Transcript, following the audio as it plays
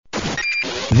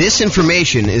This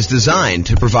information is designed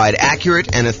to provide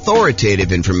accurate and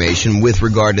authoritative information with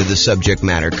regard to the subject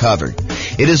matter covered.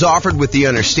 It is offered with the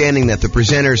understanding that the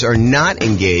presenters are not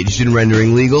engaged in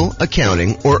rendering legal,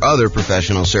 accounting, or other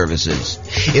professional services.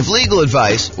 If legal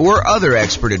advice or other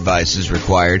expert advice is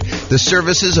required, the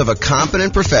services of a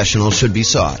competent professional should be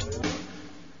sought.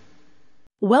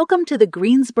 Welcome to the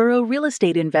Greensboro Real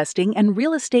Estate Investing and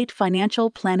Real Estate Financial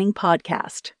Planning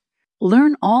Podcast.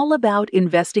 Learn all about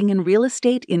investing in real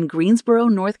estate in Greensboro,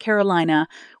 North Carolina,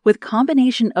 with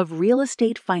combination of real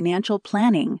estate financial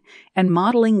planning and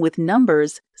modeling with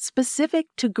numbers specific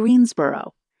to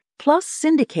Greensboro, plus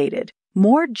syndicated,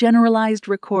 more generalized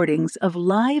recordings of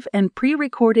live and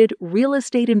pre-recorded real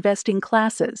estate investing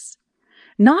classes.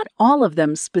 Not all of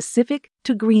them specific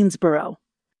to Greensboro.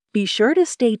 Be sure to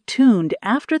stay tuned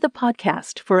after the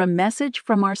podcast for a message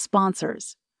from our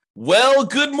sponsors. Well,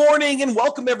 good morning and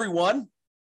welcome, everyone.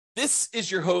 This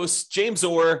is your host, James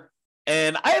Orr,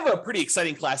 and I have a pretty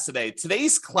exciting class today.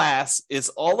 Today's class is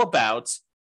all about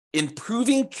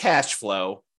improving cash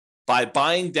flow by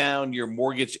buying down your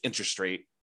mortgage interest rate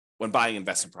when buying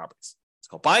investment properties. It's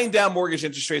called Buying Down Mortgage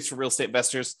Interest Rates for Real Estate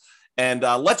Investors. And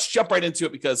let's jump right into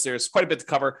it because there's quite a bit to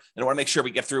cover, and I want to make sure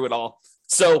we get through it all.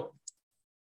 So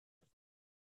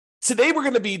today we're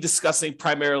going to be discussing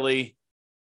primarily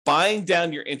buying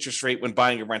down your interest rate when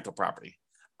buying a rental property.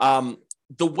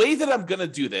 The way that I'm going to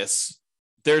do this,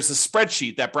 there's a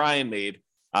spreadsheet that Brian made,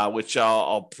 which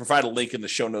I'll provide a link in the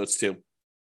show notes to.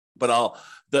 But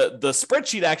the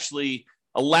spreadsheet actually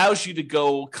allows you to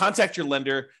go contact your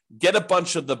lender, get a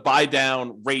bunch of the buy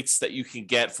down rates that you can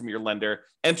get from your lender,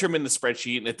 enter them in the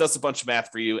spreadsheet, and it does a bunch of math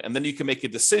for you. And then you can make a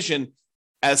decision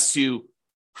as to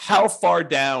how far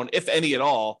down, if any at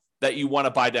all, that you want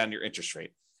to buy down your interest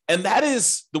rate. And that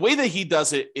is the way that he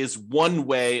does it is one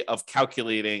way of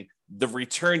calculating the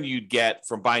return you'd get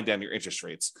from buying down your interest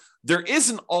rates. There is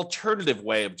an alternative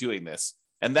way of doing this,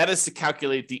 and that is to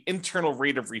calculate the internal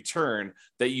rate of return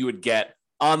that you would get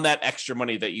on that extra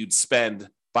money that you'd spend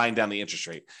buying down the interest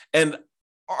rate. And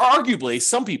arguably,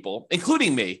 some people,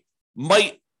 including me,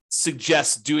 might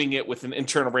suggest doing it with an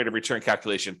internal rate of return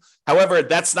calculation. However,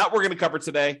 that's not what we're going to cover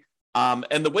today.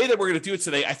 And the way that we're going to do it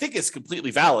today, I think is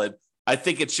completely valid. I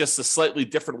think it's just a slightly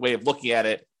different way of looking at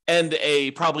it and a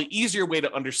probably easier way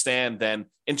to understand than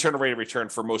internal rate of return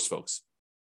for most folks.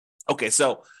 Okay,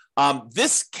 so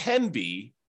this can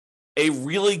be a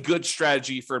really good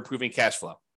strategy for improving cash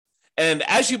flow. And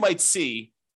as you might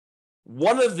see,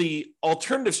 one of the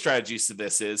alternative strategies to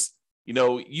this is,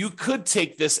 you could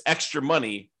take this extra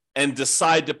money and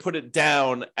decide to put it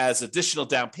down as additional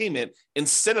down payment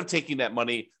instead of taking that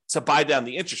money to buy down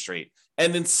the interest rate.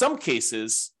 And in some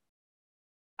cases,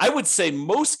 I would say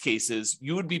most cases,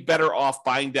 you would be better off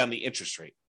buying down the interest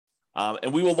rate.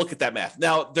 And we will look at that math.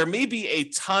 Now, there may be a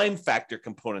time factor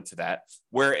component to that,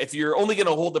 where if you're only going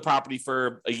to hold the property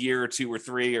for a year or two or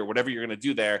three or whatever you're going to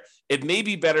do there, it may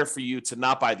be better for you to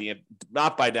not buy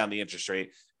down the interest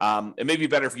rate. It may be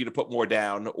better for you to put more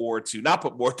down or to not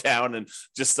put more down and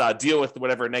just deal with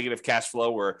whatever negative cash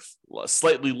flow or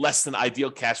slightly less than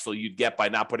ideal cash flow you'd get by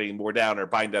not putting more down or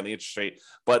buying down the interest rate.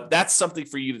 But that's something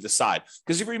for you to decide.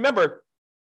 Because if you remember,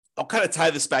 I'll kind of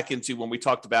tie this back into when we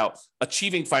talked about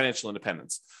achieving financial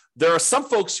independence. There are some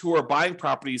folks who are buying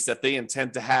properties that they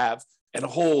intend to have and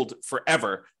hold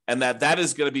forever, and that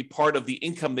is going to be part of the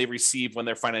income they receive when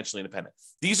they're financially independent.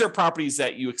 These are properties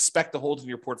that you expect to hold in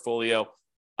your portfolio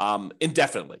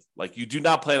indefinitely. Like you do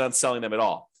not plan on selling them at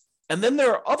all. And then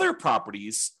there are other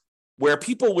properties where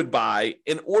people would buy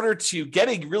in order to get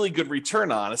a really good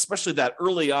return on, especially that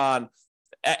early on,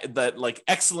 that like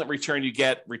excellent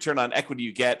return on equity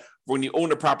you get when you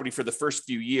own a property for the first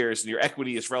few years and your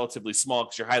equity is relatively small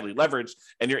because you're highly leveraged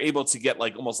and you're able to get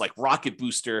like almost like rocket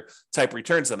booster type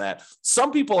returns on that.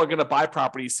 Some people are going to buy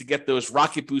properties to get those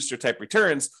rocket booster type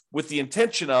returns with the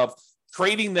intention of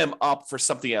trading them up for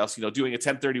something else, doing a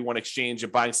 1031 exchange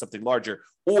and buying something larger,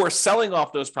 or selling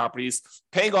off those properties,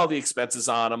 paying all the expenses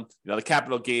on them, the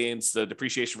capital gains, the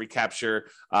depreciation recapture,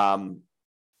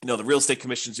 the real estate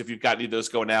commissions, if you've got any of those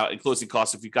going out, and closing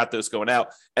costs, if you've got those going out,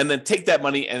 and then take that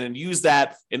money and then use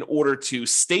that in order to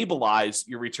stabilize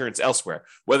your returns elsewhere,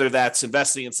 whether that's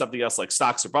investing in something else like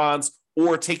stocks or bonds,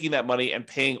 or taking that money and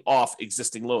paying off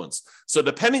existing loans. So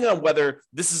depending on whether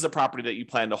this is a property that you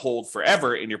plan to hold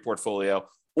forever in your portfolio,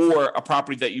 or a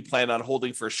property that you plan on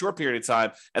holding for a short period of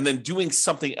time and then doing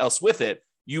something else with it,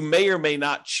 you may or may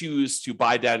not choose to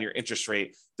buy down your interest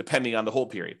rate depending on the hold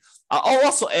period. I'll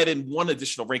also add in one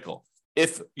additional wrinkle.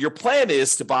 If your plan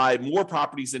is to buy more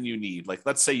properties than you need, like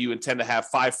let's say you intend to have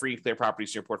 5 free and clear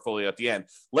properties in your portfolio at the end.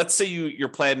 Let's say your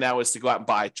plan now is to go out and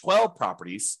buy 12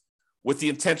 properties. with the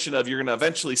intention of you're going to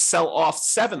eventually sell off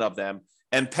 7 of them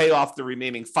and pay off the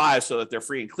remaining 5 so that they're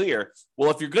free and clear.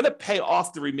 Well, if you're going to pay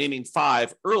off the remaining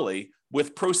 5 early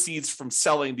with proceeds from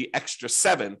selling the extra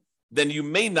 7, then you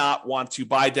may not want to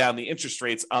buy down the interest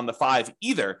rates on the 5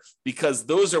 either, because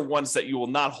those are ones that you will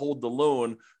not hold the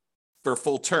loan for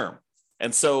full term.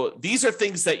 And so these are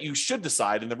things that you should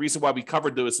decide. And the reason why we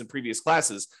covered those in previous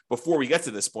classes before we get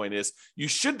to this point is you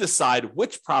should decide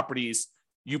which properties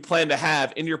you plan to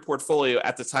have in your portfolio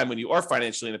at the time when you are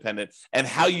financially independent and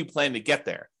how you plan to get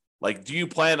there. Like, do you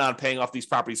plan on paying off these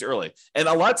properties early? And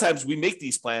a lot of times we make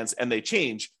these plans and they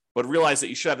change, but realize that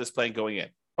you should have this plan going in.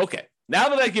 Okay, now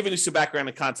that I've given you some background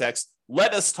and context,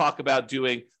 let us talk about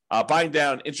doing buying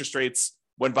down interest rates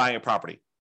when buying a property.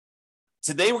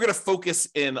 Today, we're going to focus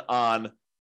in on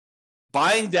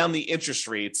buying down the interest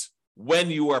rates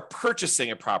when you are purchasing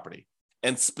a property.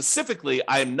 And specifically,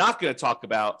 I am not going to talk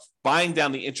about buying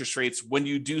down the interest rates when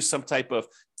you do some type of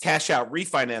cash out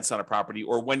refinance on a property,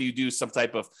 or when you do some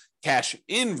type of cash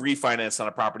in refinance on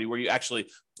a property where you actually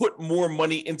put more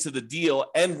money into the deal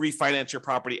and refinance your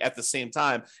property at the same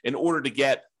time in order to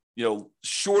get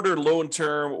shorter loan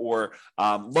term or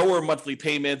lower monthly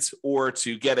payments, or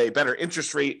to get a better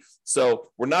interest rate. So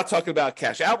we're not talking about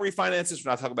cash out refinances.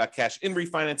 We're not talking about cash in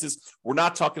refinances. We're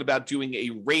not talking about doing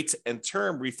a rate and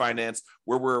term refinance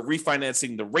where we're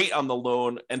refinancing the rate on the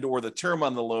loan and or the term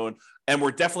on the loan. And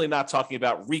we're definitely not talking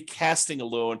about recasting a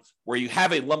loan where you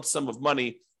have a lump sum of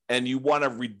money and you want to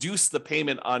reduce the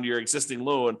payment on your existing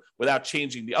loan without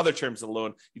changing the other terms of the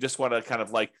loan. You just want to kind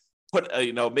of like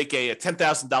make a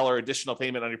 $10,000 additional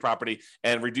payment on your property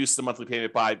and reduce the monthly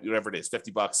payment by whatever it is,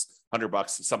 $50, $100,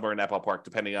 somewhere in that ballpark,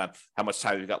 depending on how much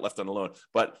time you've got left on the loan.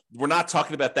 But we're not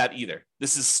talking about that either.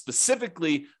 This is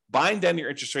specifically buying down your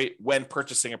interest rate when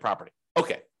purchasing a property.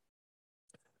 Okay.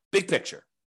 Big picture.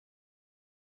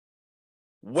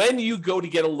 When you go to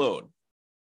get a loan,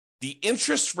 the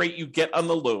interest rate you get on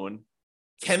the loan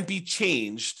can be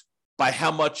changed by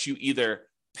how much you either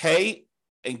pay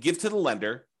and give to the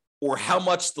lender, or how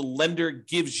much the lender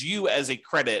gives you as a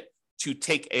credit to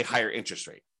take a higher interest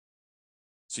rate.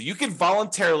 So you can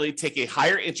voluntarily take a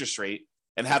higher interest rate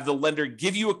and have the lender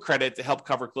give you a credit to help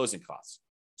cover closing costs.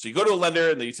 So you go to a lender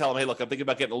and then you tell them, hey, look, I'm thinking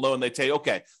about getting a loan. They tell you,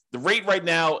 okay, the rate right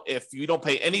now, if you don't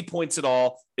pay any points at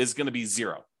all, is going to be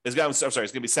 0. It's going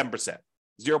to be 7%.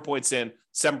 0 points in,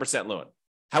 7% loan.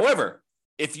 However,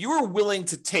 if you are willing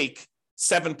to take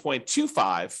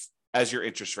 7.25 as your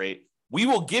interest rate, we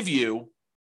will give you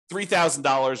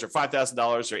 $3,000 or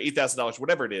 $5,000 or $8,000,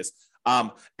 whatever it is,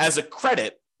 as a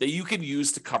credit that you can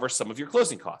use to cover some of your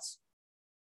closing costs.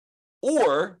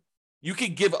 Or you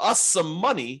can give us some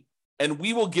money and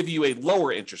we will give you a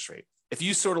lower interest rate. If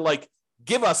you sort of like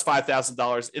give us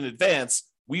 $5,000 in advance,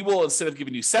 we will, instead of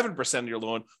giving you 7% of your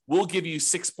loan, we'll give you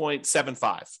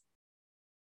 6.75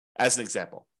 as an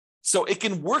example. So it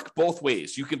can work both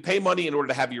ways. You can pay money in order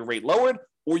to have your rate lowered,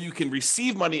 or you can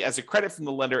receive money as a credit from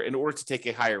the lender in order to take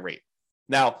a higher rate.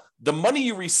 Now, the money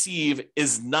you receive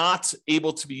is not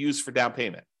able to be used for down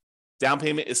payment. Down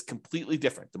payment is completely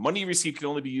different. The money you receive can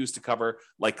only be used to cover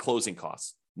like closing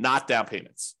costs, not down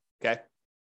payments.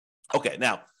 Okay.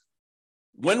 Now,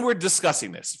 when we're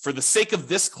discussing this, for the sake of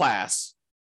this class,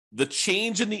 the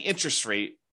change in the interest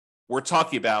rate we're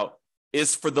talking about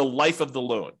is for the life of the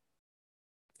loan.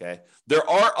 Okay. There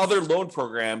are other loan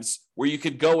programs where you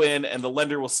could go in and the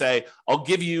lender will say, I'll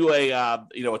give you a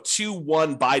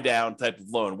 2-1 buy down type of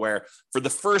loan where for the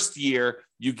first year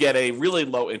you get a really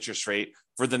low interest rate.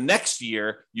 For the next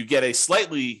year, you get a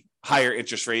slightly higher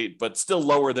interest rate, but still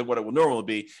lower than what it would normally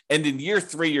be. And in year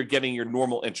 3, you're getting your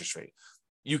normal interest rate.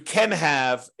 You can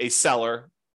have a seller,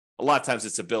 a lot of times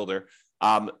it's a builder,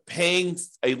 paying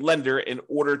a lender in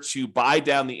order to buy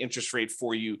down the interest rate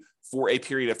for you for a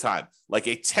period of time, like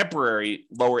a temporary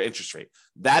lower interest rate.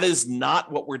 That is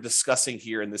not what we're discussing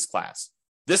here in this class.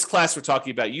 This class, we're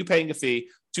talking about you paying a fee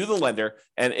to the lender,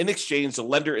 and in exchange, the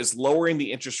lender is lowering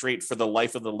the interest rate for the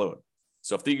life of the loan.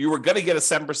 So if you were going to get a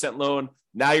 7% loan,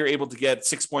 now you're able to get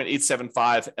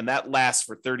 6.875, and that lasts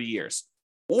for 30 years.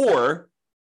 Or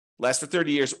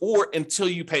until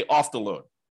you pay off the loan.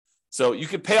 So you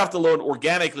can pay off the loan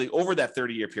organically over that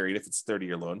 30-year period if it's a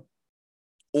 30-year loan.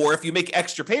 Or if you make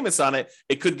extra payments on it,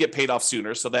 it could get paid off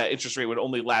sooner. So that interest rate would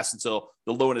only last until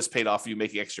the loan is paid off, you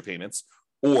making extra payments.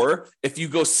 Or if you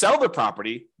go sell the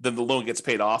property, then the loan gets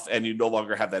paid off and you no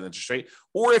longer have that interest rate.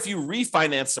 Or if you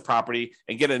refinance the property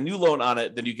and get a new loan on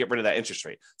it, then you get rid of that interest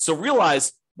rate. So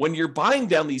realize when you're buying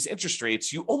down these interest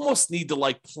rates, you almost need to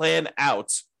like plan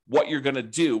out what you're going to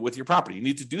do with your property. You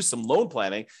need to do some loan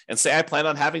planning and say, I plan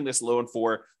on having this loan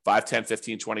for 5, 10,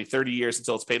 15, 20, 30 years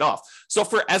until it's paid off. So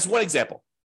as one example,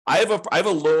 I have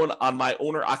a loan on my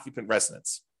owner occupant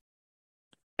residence,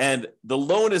 and the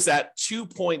loan is at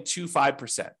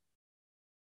 2.25%.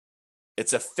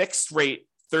 It's a fixed rate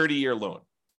 30-year loan.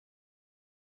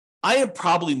 I am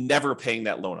probably never paying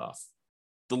that loan off.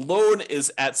 The loan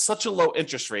is at such a low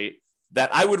interest rate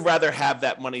that I would rather have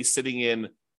that money sitting in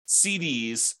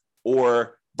CDs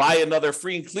or buy another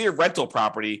free and clear rental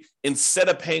property instead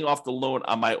of paying off the loan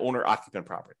on my owner occupant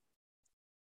property.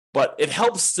 But it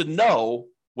helps to know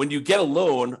when you get a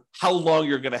loan how long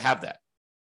you're going to have that.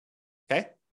 Okay.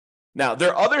 Now,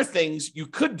 there are other things you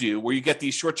could do where you get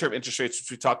these short-term interest rates,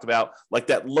 which we talked about, like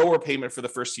that lower payment for the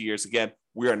first 2 years. Again,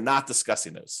 we are not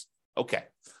discussing those. Okay.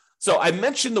 So I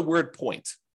mentioned the word point.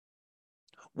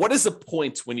 What is a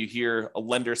point when you hear a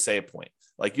lender say a point?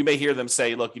 Like you may hear them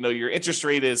say, look, your interest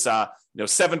rate is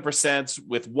 7%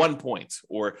 with 1 point,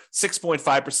 or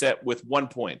 6.5% with 1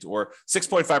 point, or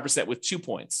 6.5% with 2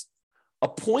 points. A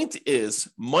point is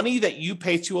money that you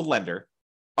pay to a lender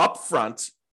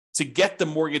upfront to get the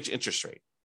mortgage interest rate.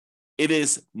 It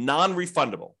is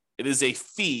non-refundable. It is a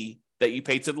fee that you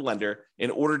pay to the lender in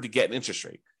order to get an interest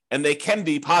rate. And they can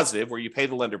be positive where you pay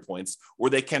the lender points, or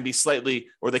they can be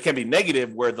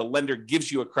negative where the lender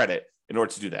gives you a credit in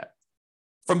order to do that.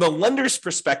 From the lender's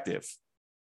perspective,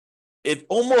 it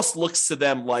almost looks to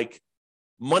them like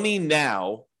money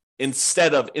now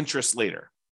instead of interest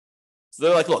later. So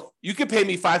they're like, look, you can pay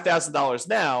me $5,000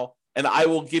 now, and I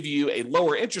will give you a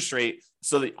lower interest rate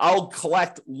so that I'll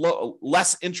collect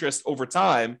less interest over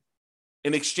time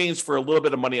in exchange for a little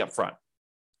bit of money up front.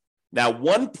 Now,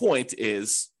 1 point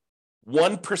is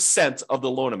 1% of the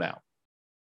loan amount.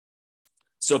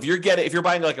 So if you're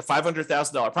buying like a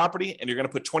 $500,000 property and you're going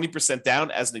to put 20% down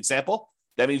as an example,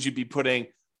 that means you'd be putting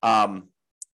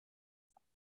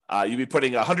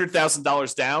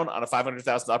 $100,000 down on a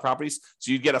 $500,000 property.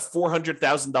 So you'd get a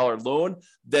 $400,000 loan.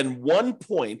 Then 1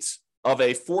 point of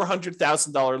a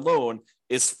 $400,000 loan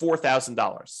is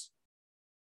 $4,000.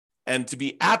 And to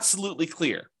be absolutely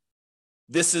clear,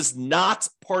 this is not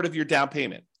part of your down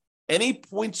payment. Any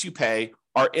points you pay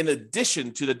are in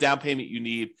addition to the down payment you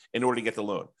need in order to get the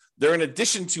loan. They're in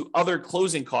addition to other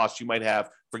closing costs you might have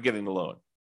for getting the loan.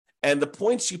 And the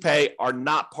points you pay are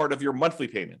not part of your monthly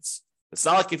payments. It's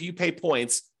not like if you pay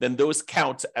points, then those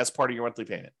count as part of your monthly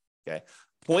payment. Okay.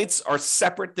 Points are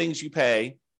separate things you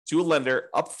pay to a lender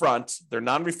upfront. They're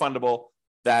non-refundable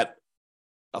that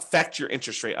affect your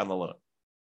interest rate on the loan.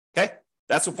 Okay.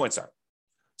 That's what points are.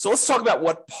 So let's talk about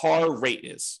what par rate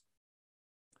is.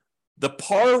 The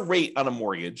par rate on a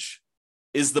mortgage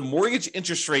is the mortgage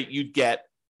interest rate you'd get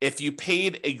if you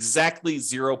paid exactly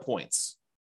 0 points.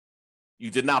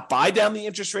 You did not buy down the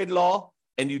interest rate at all,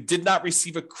 and you did not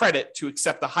receive a credit to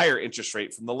accept the higher interest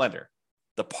rate from the lender.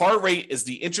 The par rate is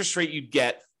the interest rate you'd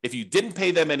get if you didn't pay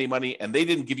them any money and they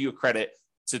didn't give you a credit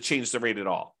to change the rate at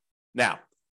all. Now,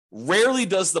 rarely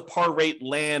does the par rate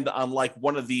land on like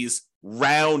one of these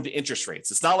round interest rates.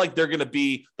 It's not like they're going to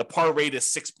be the par rate is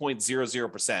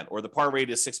 6.00% or the par rate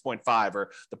is 6.5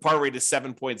 or the par rate is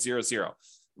 7.00.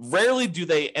 Rarely do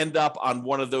they end up on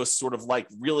one of those sort of like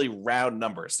really round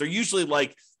numbers. They're usually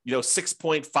like,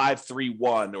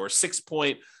 6.531 or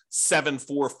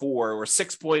 6.744 or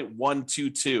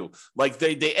 6.122. Like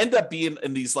they end up being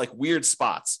in these like weird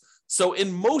spots. So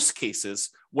in most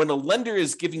cases, when a lender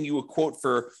is giving you a quote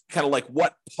for kind of like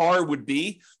what par would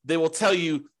be, they will tell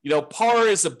you, par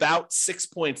is about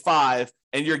 6.5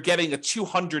 and you're getting a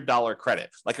 $200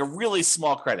 credit, like a really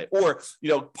small credit. Or,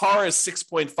 par is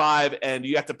 6.5 and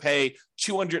you have to pay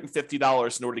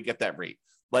 $250 in order to get that rate.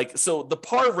 Like, so the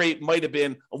par rate might have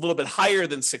been a little bit higher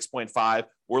than 6.5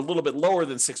 or a little bit lower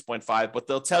than 6.5, but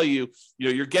they'll tell you,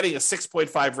 you're getting a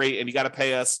 6.5 rate and you got to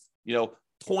pay us,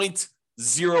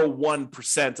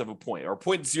 0.01% of a point or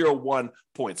 0.01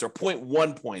 points or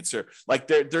 0.1 points, or like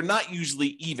they're not usually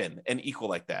even and equal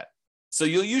like that. So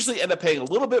you'll usually end up paying a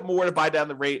little bit more to buy down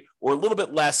the rate or a little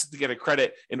bit less to get a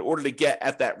credit in order to get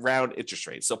at that round interest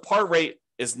rate. So par rate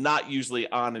is not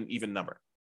usually on an even number.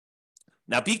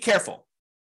 Now be careful.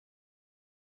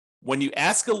 When you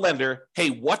ask a lender,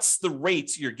 hey, what's the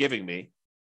rate you're giving me?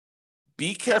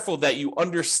 Be careful that you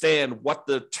understand what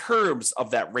the terms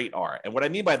of that rate are. And what I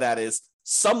mean by that is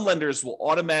some lenders will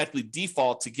automatically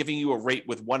default to giving you a rate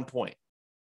with 1 point.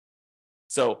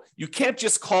 So you can't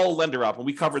just call a lender up, and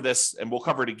we cover this, and we'll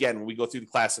cover it again when we go through the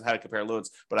class on how to compare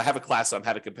loans, but I have a class on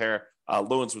how to compare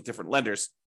loans with different lenders.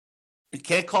 You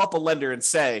can't call up a lender and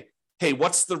say, hey,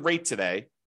 what's the rate today?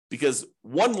 Because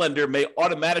one lender may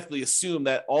automatically assume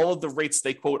that all of the rates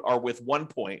they quote are with 1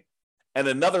 point, and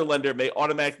another lender may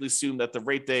automatically assume that the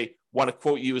rate they want to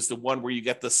quote you is the one where you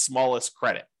get the smallest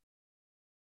credit.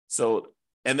 So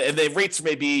And the rates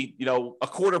may be, a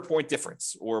quarter point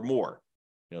difference or more,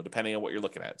 depending on what you're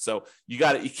looking at. So you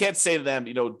can't say to them,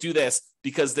 do this,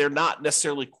 because they're not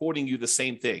necessarily quoting you the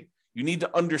same thing. You need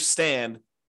to understand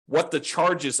what the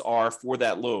charges are for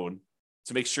that loan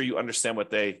to make sure you understand what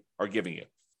they are giving you.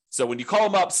 So when you call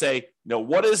them up, say,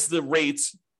 what is the rate?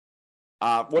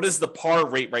 What is the par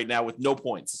rate right now with no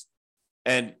points?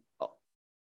 And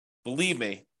believe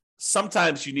me,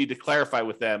 sometimes you need to clarify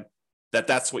with them that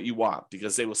that's what you want,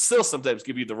 because they will still sometimes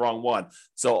give you the wrong one.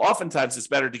 So oftentimes it's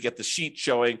better to get the sheet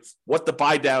showing what the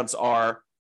buy downs are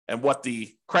and what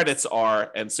the credits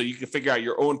are. And so you can figure out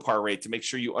your own par rate to make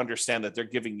sure you understand that they're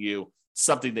giving you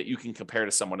something that you can compare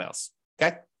to someone else.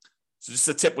 Okay. So just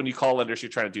a tip when you call lenders, you're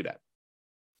trying to do that.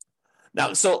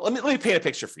 Now, so let me paint a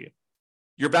picture for you.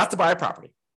 You're about to buy a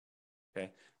property.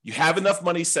 Okay. You have enough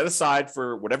money set aside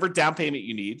for whatever down payment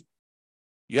you need.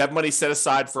 You have money set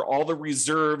aside for all the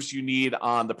reserves you need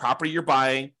on the property you're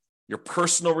buying, your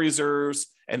personal reserves,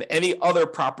 and any other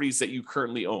properties that you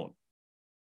currently own.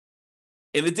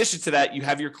 In addition to that, you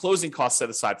have your closing costs set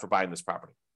aside for buying this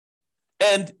property.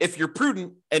 And if you're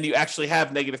prudent and you actually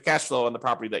have negative cash flow on the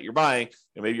property that you're buying,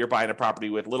 and maybe you're buying a property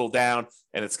with little down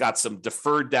and it's got some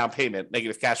deferred down payment,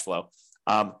 negative cash flow,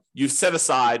 you've set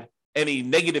aside any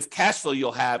negative cash flow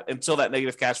you'll have until that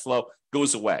negative cash flow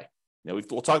goes away.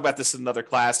 We'll talk about this in another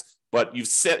class, but you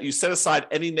set aside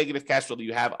any negative cash flow that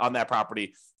you have on that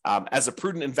property as a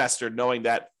prudent investor, knowing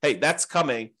that, hey, that's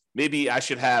coming. Maybe I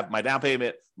should have my down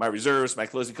payment, my reserves, my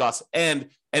closing costs, and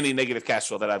any negative cash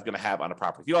flow that I'm going to have on a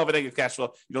property. If you don't have a negative cash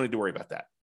flow, you don't need to worry about that.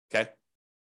 Okay.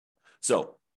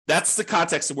 So that's the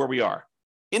context of where we are.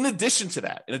 In addition to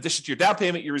that, in addition to your down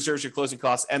payment, your reserves, your closing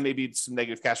costs, and maybe some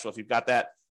negative cash flow, if you've got that,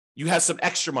 you have some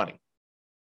extra money.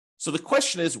 So the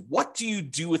question is, what do you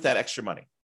do with that extra money?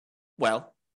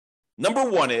 Well, number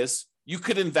one is you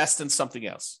could invest in something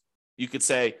else. You could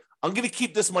say, I'm going to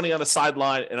keep this money on the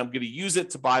sideline and I'm going to use it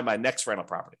to buy my next rental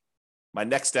property, my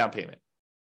next down payment,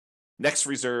 next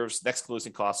reserves, next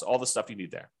closing costs, all the stuff you need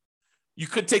there. You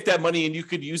could take that money and you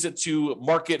could use it to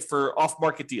market for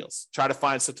off-market deals. Try to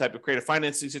find some type of creative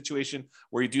financing situation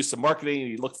where you do some marketing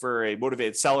and you look for a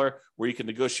motivated seller where you can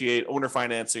negotiate owner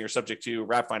financing or subject to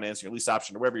wrap financing or lease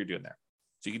option or whatever you're doing there.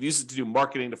 So you can use it to do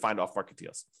marketing to find off-market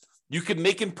deals. You can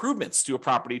make improvements to a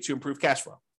property to improve cash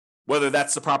flow, whether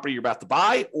that's the property you're about to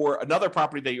buy or another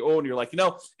property that you own. You're like,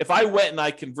 if I went and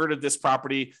I converted this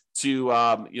property to,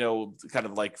 kind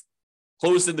of like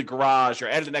closed in the garage or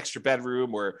added an extra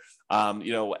bedroom or,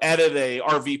 added a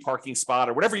RV parking spot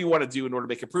or whatever you want to do in order to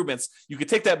make improvements, you could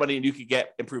take that money and you could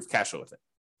get improved cash flow with it.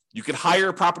 You could hire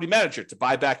a property manager to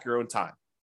buy back your own time.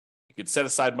 You could set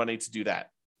aside money to do that.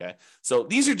 Okay. So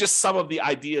these are just some of the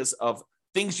ideas of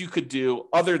things you could do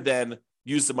other than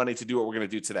use the money to do what we're going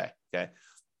to do today. Okay.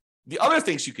 The other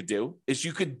things you could do is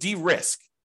you could de-risk.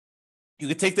 You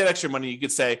could take that extra money. You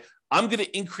could say, I'm going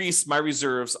to increase my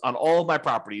reserves on all of my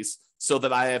properties so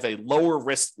that I have a lower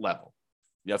risk level.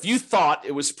 If you thought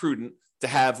it was prudent to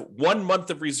have 1 month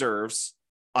of reserves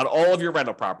on all of your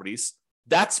rental properties,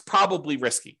 that's probably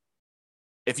risky.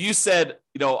 If you said,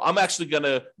 I'm actually going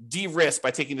to de-risk by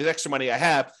taking the extra money I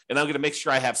have, and I'm going to make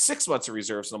sure I have 6 months of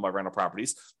reserves on my rental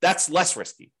properties, that's less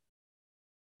risky.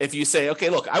 If you say,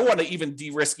 okay, look, I want to even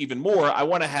de-risk even more. I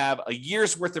want to have a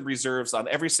year's worth of reserves on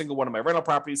every single one of my rental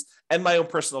properties and my own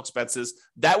personal expenses.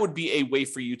 That would be a way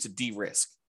for you to de-risk.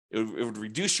 It would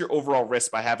reduce your overall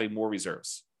risk by having more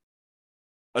reserves.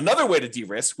 Another way to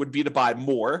de-risk would be to buy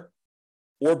more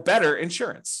or better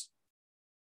insurance.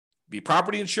 Be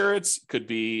property insurance, could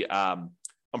be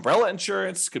umbrella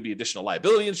insurance, could be additional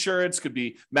liability insurance, could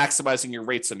be maximizing your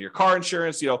rates on your car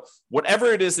insurance, whatever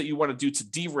it is that you want to do to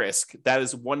de-risk, that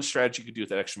is one strategy you could do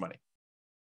with that extra money.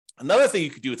 Another thing you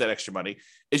could do with that extra money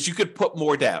is you could put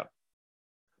more down.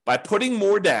 By putting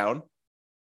more down,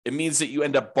 it means that you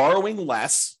end up borrowing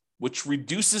less, which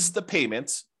reduces the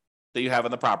payment that you have on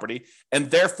the property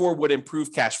and therefore would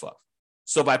improve cash flow.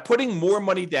 So by putting more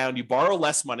money down, you borrow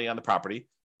less money on the property,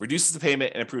 reduces the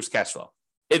payment and improves cash flow.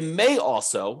 It may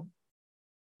also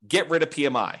get rid of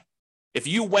PMI. If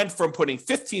you went from putting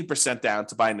 15% down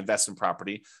to buy an investment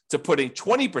property to putting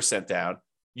 20% down,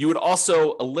 you would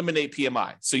also eliminate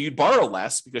PMI. So you'd borrow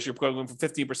less because you're going from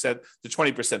 15% to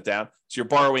 20% down. So you're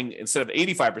borrowing, instead of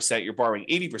 85%, you're borrowing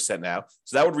 80% now.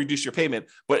 So that would reduce your payment.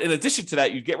 But in addition to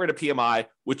that, you get rid of PMI,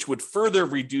 which would further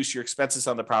reduce your expenses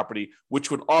on the property,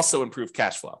 which would also improve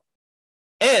cash flow.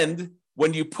 And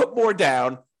when you put more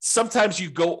down, sometimes you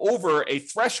go over a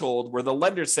threshold where the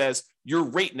lender says your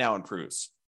rate now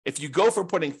improves. If you go from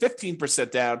putting 15%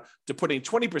 down to putting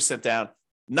 20% down,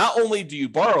 not only do you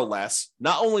borrow less,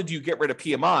 not only do you get rid of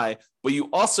PMI, but you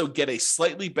also get a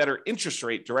slightly better interest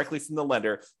rate directly from the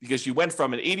lender because you went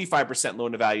from an 85%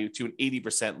 loan to value to an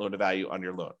 80% loan to value on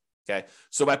your loan. Okay.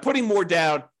 So by putting more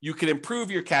down, you can improve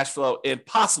your cash flow in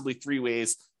possibly 3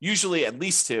 ways, usually at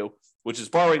least 2, which is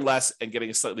borrowing less and getting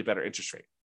a slightly better interest rate.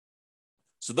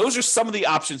 So those are some of the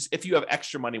options if you have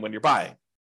extra money when you're buying.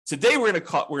 Today, we're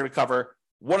going to cover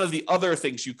one of the other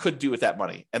things you could do with that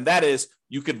money, and that is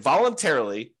you could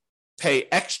voluntarily pay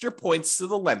extra points to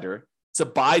the lender to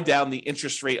buy down the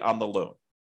interest rate on the loan.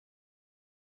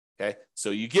 Okay,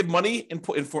 so you give money in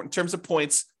terms of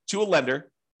points to a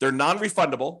lender. They're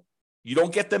non-refundable. You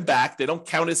don't get them back. They don't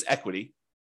count as equity,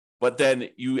 but then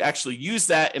you actually use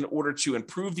that in order to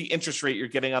improve the interest rate you're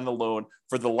getting on the loan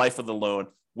for the life of the loan,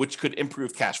 which could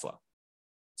improve cash flow.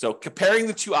 So comparing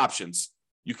the two options,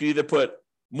 you can either put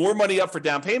more money up for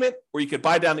down payment, or you could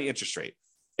buy down the interest rate.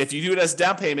 If you do it as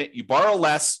down payment, you borrow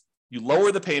less, you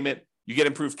lower the payment, you get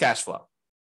improved cash flow.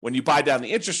 When you buy down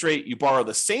the interest rate, you borrow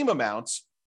the same amounts,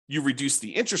 you reduce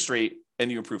the interest rate,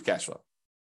 and you improve cash flow.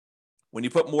 When you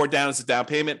put more down as a down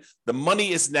payment, the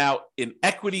money is now in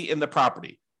equity in the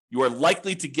property. You are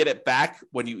likely to get it back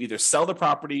when you either sell the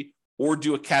property or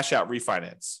do a cash out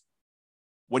refinance.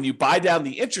 When you buy down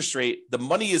the interest rate, the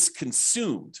money is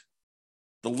consumed.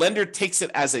 The lender takes it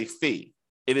as a fee.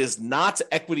 It is not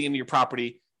equity in your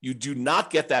property. You do not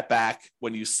get that back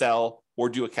when you sell or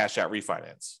do a cash out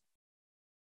refinance.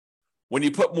 When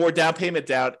you put more down payment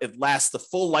down, it lasts the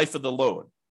full life of the loan,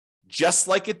 just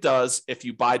like it does if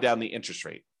you buy down the interest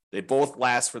rate. They both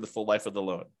last for the full life of the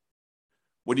loan.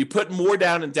 When you put more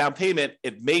down in down payment,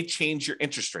 it may change your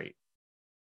interest rate.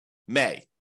 May.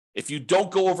 If you don't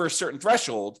go over a certain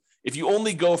threshold, if you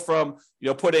only go from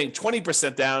putting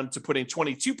 20% down to putting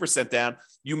 22% down,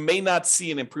 you may not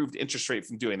see an improved interest rate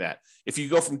from doing that. If you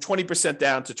go from 20%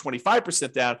 down to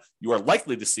 25% down, you are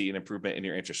likely to see an improvement in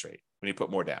your interest rate when you put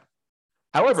more down.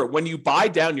 However, when you buy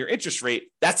down your interest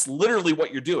rate, that's literally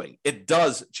what you're doing. It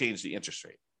does change the interest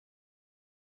rate.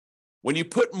 When you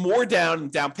put more down in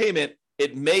down payment,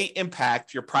 it may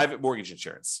impact your private mortgage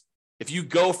insurance. If you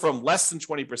go from less than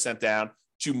 20% down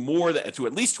to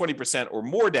at least 20% or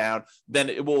more down, then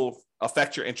it will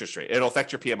affect your interest rate. It'll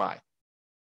affect your PMI.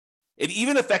 It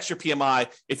even affects your PMI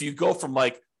if you go from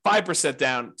like 5%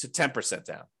 down to 10%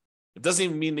 down. It doesn't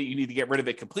even mean that you need to get rid of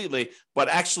it completely, but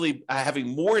actually having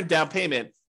more in down payment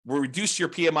will reduce your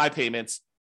PMI payments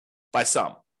by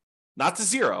some, not to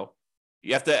zero.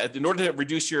 You have to, in order to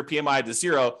reduce your PMI to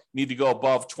zero, you need to go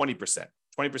above 20%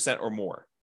 or more.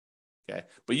 Okay.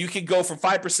 But you can go from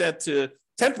 5% to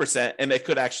 10%, and it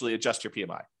could actually adjust your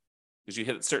PMI because you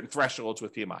hit certain thresholds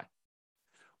with PMI.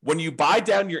 When you buy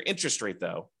down your interest rate,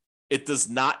 though, it does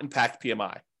not impact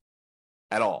PMI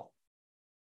at all.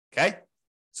 Okay?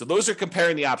 So those are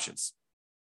comparing the options.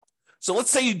 So let's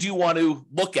say you do want to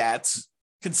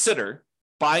consider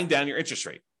buying down your interest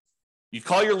rate. You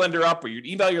call your lender up or you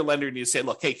email your lender and you say,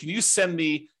 look, hey, can you send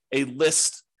me a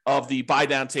list of the buy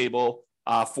down table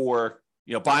for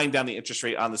buying down the interest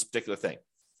rate on this particular thing?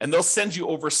 And they'll send you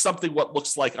over something what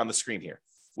looks like on the screen here,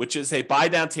 which is a buy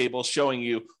down table showing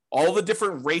you all the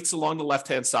different rates along the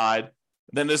left-hand side.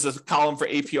 Then there's a column for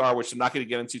APR, which I'm not going to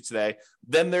get into today.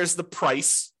 Then there's the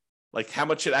price, like how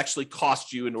much it actually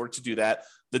cost you in order to do that.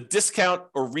 The discount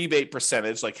or rebate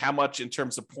percentage, like how much in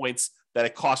terms of points that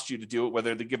it costs you to do it,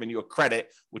 whether they're giving you a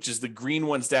credit, which is the green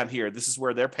ones down here. This is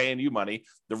where they're paying you money.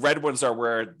 The red ones are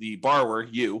where the borrower,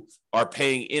 you, are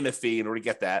paying in a fee in order to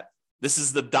get that. This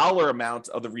is the dollar amount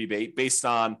of the rebate based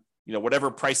on whatever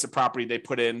price of property they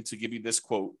put in to give you this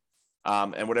quote,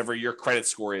 and whatever your credit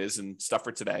score is and stuff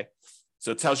for today.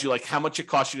 So it tells you like how much it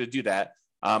costs you to do that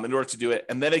in order to do it.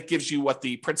 And then it gives you what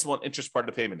the principal and interest part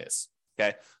of the payment is.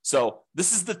 Okay. So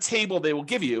this is the table they will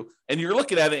give you. And you're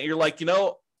looking at it and you're like,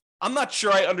 I'm not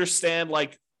sure I understand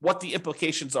like what the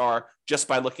implications are just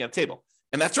by looking at the table.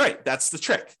 And that's right. That's the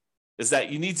trick, is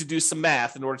that you need to do some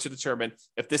math in order to determine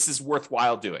if this is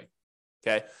worthwhile doing.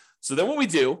 Okay. So then what we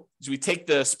do is we take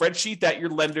the spreadsheet that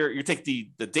you take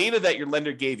the data that your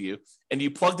lender gave you, and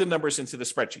you plug the numbers into the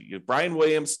spreadsheet. You have Brian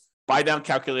Williams buy down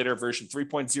calculator version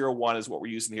 3.01 is what we're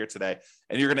using here today.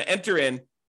 And you're going to enter in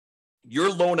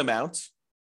your loan amount,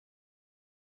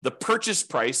 the purchase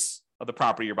price of the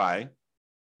property you're buying,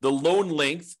 the loan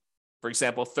length, for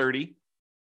example, 30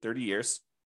 years,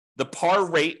 the par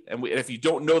rate. And if you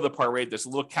don't know the par rate, there's a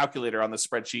little calculator on the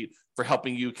spreadsheet for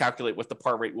helping you calculate what the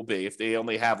par rate will be. If they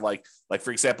only have like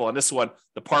for example, on this one,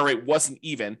 the par rate wasn't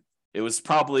even. It was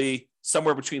probably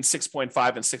somewhere between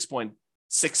 6.5 and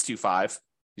 6.625.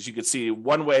 As you can see,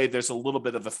 one way there's a little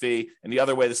bit of a fee, and the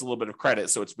other way there's a little bit of credit.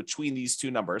 So it's between these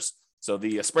two numbers. So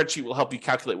the spreadsheet will help you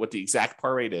calculate what the exact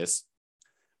par rate is.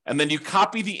 And then you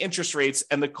copy the interest rates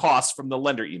and the costs from the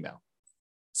lender email.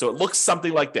 So it looks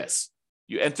something like this.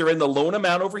 You enter in the loan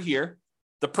amount over here,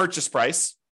 the purchase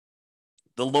price,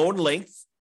 the loan length,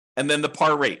 and then the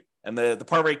par rate. And the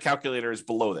par rate calculator is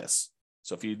below this.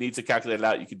 So if you need to calculate it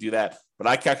out, you can do that. But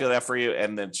I calculate that for you,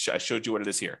 and then I showed you what it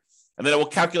is here. And then it will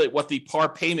calculate what the par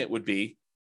payment would be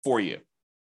for you.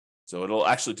 So it'll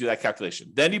actually do that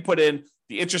calculation. Then you put in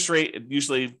the interest rate. It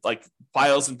usually like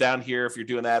files them down here if you're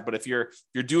doing that. But if you're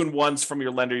doing ones from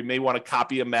your lender, you may want to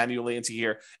copy them manually into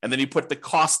here. And then you put the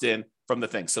cost in from the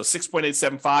thing. So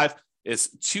 6.875 is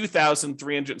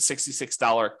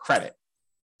 $2,366 credit.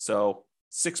 So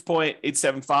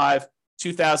 6.875,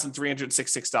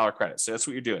 $2,366 credit. So that's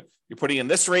what you're doing. You're putting in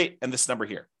this rate and this number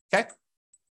here. Okay.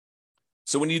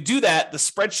 So when you do that, the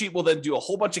spreadsheet will then do a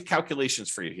whole bunch of calculations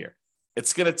for you here.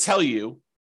 It's going to tell you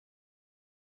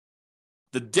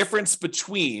the difference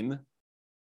between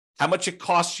how much it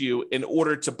costs you in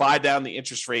order to buy down the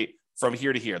interest rate from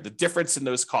here to here, the difference in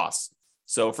those costs.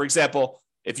 So for example,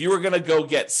 if you were going to go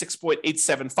get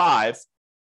 6.875,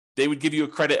 they would give you a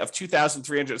credit of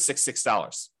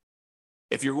 $2,366.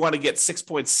 If you want to get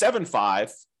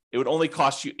 6.75, it would only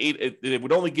cost you it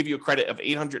would only give you a credit of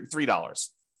 $803.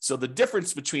 So the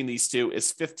difference between these two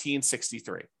is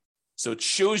 $1,563. So it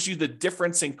shows you the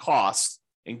difference in cost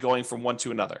in going from one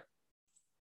to another.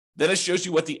 Then it shows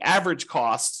you what the average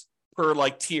cost per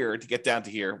like tier to get down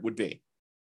to here would be.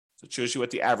 So it shows you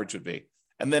what the average would be.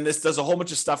 And then this does a whole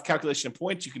bunch of stuff, calculation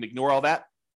points. You can ignore all that.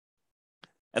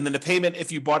 And then the payment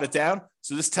if you bought it down.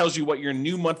 So this tells you what your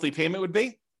new monthly payment would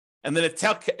be. And then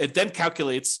it then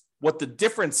calculates what the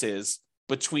difference is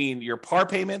between your par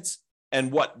payments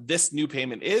and what this new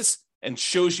payment is, and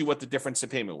shows you what the difference in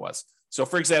payment was. So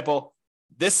for example,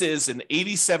 this is an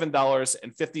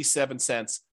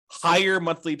 $87.57 higher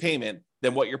monthly payment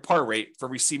than what your par rate for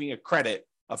receiving a credit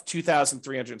of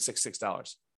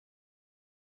 $2,366.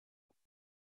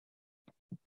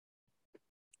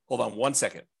 Hold on one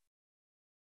second.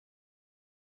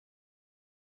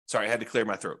 Sorry, I had to clear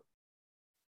my throat.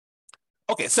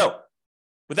 Okay, so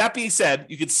with that being said,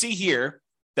 you can see here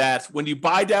that when you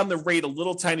buy down the rate a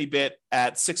little tiny bit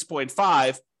at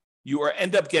 6.5, you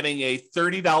end up getting a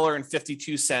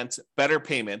 $30.52 better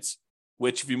payment,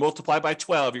 which if you multiply by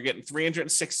 12, you're getting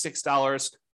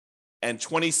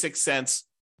 $366.26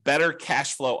 better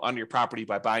cash flow on your property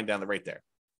by buying down the rate there.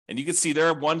 And you can see there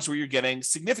are ones where you're getting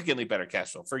significantly better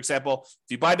cash flow. For example, if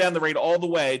you buy down the rate all the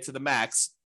way to the max,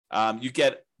 you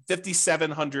get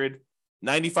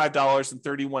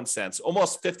 $5,795.31,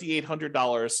 almost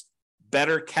 $5,800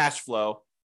 better cash flow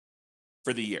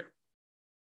for the year.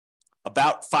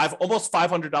 About almost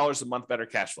 $500 a month better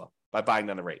cash flow by buying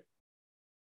down the rate.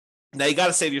 Now you got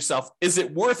to say to yourself, is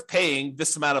it worth paying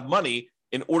this amount of money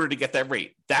in order to get that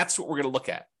rate? That's what we're going to look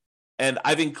at. And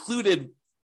I've included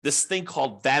this thing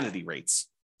called vanity rates.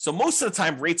 So most of the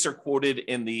time rates are quoted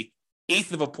in the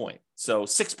eighth of a point. So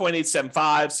 6.875,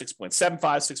 6.75,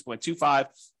 6.25.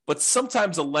 But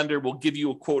sometimes a lender will give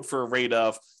you a quote for a rate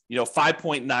of,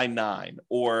 5.99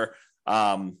 or,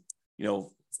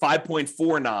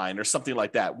 5.49 or something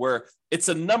like that, where it's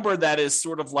a number that is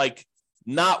sort of like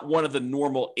not one of the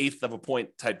normal eighth of a point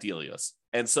type deals.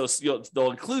 And so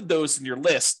they'll include those in your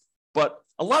list, but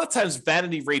a lot of times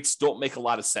vanity rates don't make a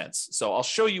lot of sense. So I'll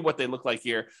show you what they look like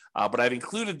here, but I've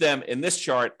included them in this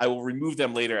chart. I will remove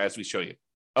them later as we show you.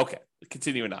 Okay,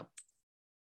 continuing on.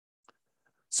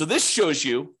 So this shows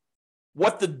you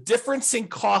what the difference in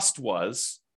cost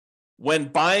was when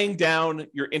buying down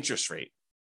your interest rate.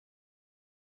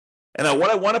 And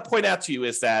what I want to point out to you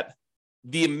is that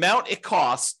the amount it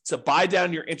costs to buy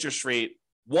down your interest rate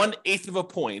 1/8 of a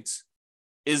point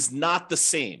is not the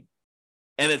same.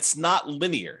 And it's not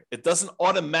linear. It doesn't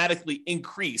automatically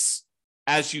increase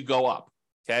as you go up.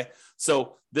 Okay.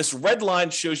 So this red line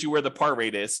shows you where the par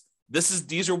rate is.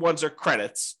 These ones are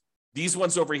credits. These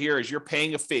ones over here is you're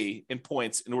paying a fee in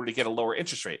points in order to get a lower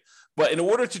interest rate. But in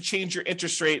order to change your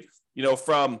interest rate,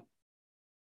 from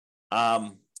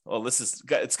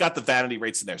it's got the vanity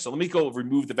rates in there. So let me go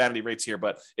remove the vanity rates here,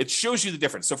 but it shows you the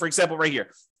difference. So for example, right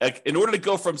here, in order to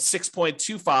go from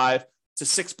 6.25 to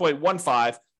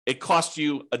 6.15, it costs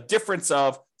you a difference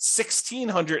of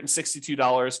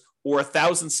 $1,662 or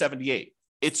 $1,078.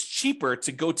 It's cheaper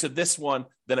to go to this one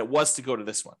than it was to go to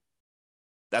this one.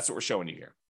 That's what we're showing you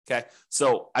here. Okay.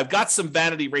 So I've got some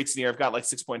vanity rates in here. I've got like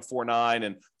 6.49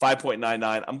 and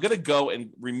 5.99. I'm going to go and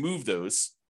remove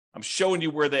those. I'm showing you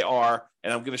where they are,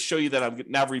 and I'm going to show you that I'm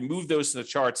now remove those in the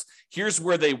charts. Here's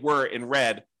where they were in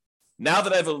red. Now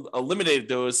that I've eliminated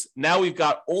those, now we've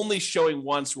got only showing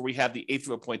ones where we have the eighth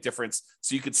of a point difference.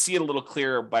 So you could see it a little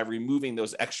clearer by removing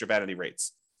those extra vanity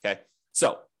rates. Okay.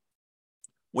 So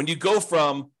when you go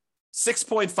from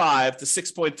 6.5 to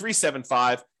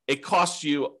 6.375, it costs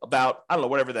you about, I don't know,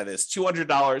 whatever that is, $200,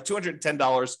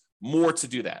 $210 more to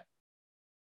do that.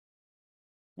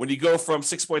 When you go from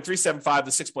 6.375 to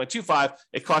 6.25,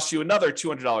 it costs you another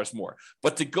 $200 more.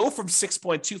 But to go from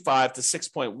 6.25 to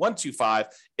 6.125,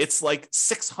 it's like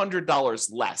 $600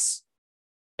 less.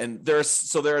 And there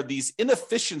are these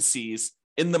inefficiencies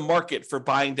in the market for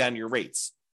buying down your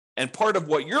rates. And part of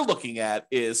what you're looking at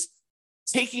is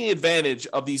taking advantage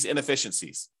of these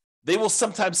inefficiencies. They will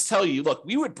sometimes tell you, look,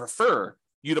 we would prefer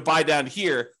you to buy down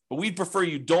here, but we'd prefer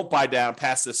you don't buy down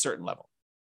past this certain level.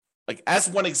 Like as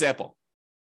one example,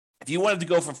 if you wanted to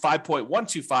go from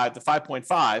 5.125 to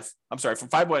 5.5, I'm sorry, from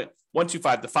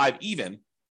 5.125 to 5 even,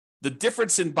 the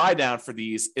difference in buy down for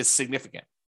these is significant.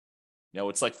 You know,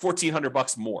 it's like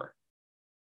 $1,400 more.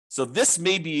 So this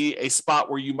may be a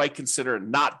spot where you might consider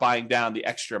not buying down the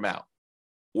extra amount.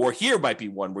 Or here might be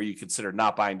one where you consider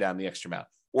not buying down the extra amount.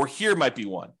 Or here might be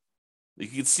one. You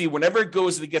can see whenever it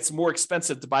goes and it gets more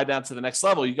expensive to buy down to the next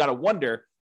level, you got to wonder,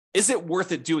 is it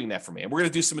worth it doing that for me? And we're going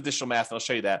to do some additional math and I'll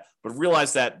show you that, but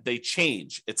realize that they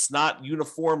change. It's not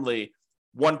uniformly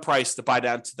one price to buy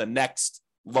down to the next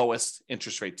lowest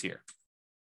interest rate tier.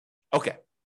 Okay.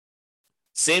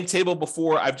 Same table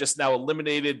before. I've just now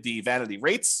eliminated the vanity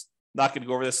rates. Not going to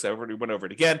go over this. I already went over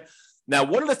it again. Now,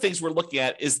 one of the things we're looking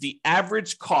at is the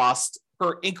average cost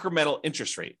per incremental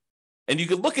interest rate. And you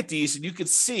can look at these and you can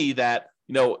see that,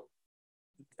 you know,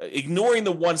 ignoring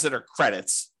the ones that are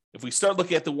credits, if we start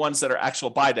looking at the ones that are actual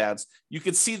buy downs, you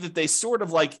can see that they sort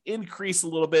of like increase a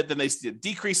little bit, then they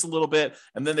decrease a little bit,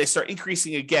 and then they start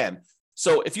increasing again.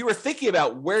 So if you were thinking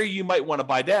about where you might want to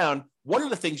buy down, one of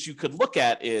the things you could look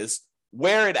at is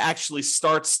where it actually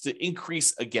starts to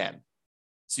increase again.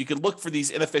 So you can look for these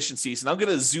inefficiencies, and I'm going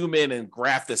to zoom in and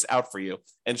graph this out for you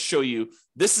and show you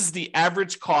this is the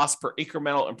average cost per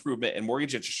incremental improvement in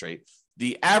mortgage interest rate,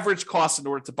 the average cost in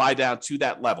order to buy down to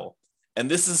that level. And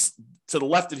this is to the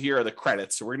left of here are the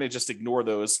credits. So we're going to just ignore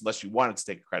those unless you wanted to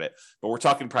take a credit, but we're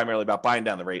talking primarily about buying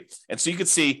down the rate. And so you can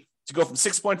see to go from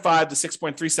 6.5 to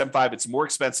 6.375, it's more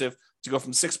expensive. To go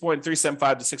from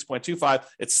 6.375 to 6.25,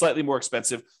 it's slightly more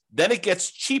expensive. Then it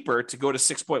gets cheaper to go to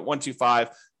 6.125.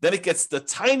 Then it gets the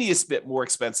tiniest bit more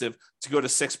expensive to go to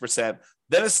 6%.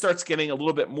 Then it starts getting a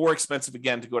little bit more expensive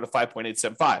again to go to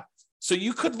 5.875. So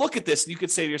you could look at this and you could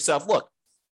say to yourself, look,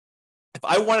 if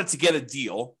I wanted to get a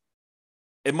deal,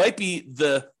 it might be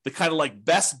the kind of like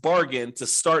best bargain to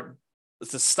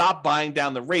stop buying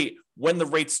down the rate when the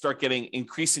rates start getting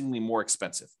increasingly more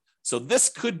expensive. So this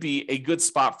could be a good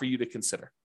spot for you to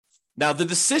consider. Now, the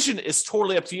decision is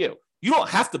totally up to you. You don't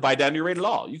have to buy down your rate at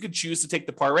all. You could choose to take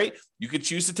the par rate. You could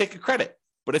choose to take a credit.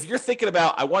 But if you're thinking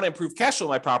about, I want to improve cash flow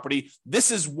in my property, this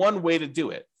is one way to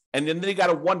do it. And then you got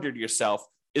to wonder to yourself,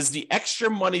 is the extra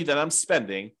money that I'm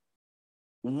spending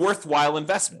worthwhile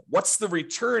investment? What's the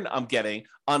return I'm getting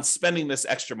on spending this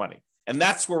extra money? And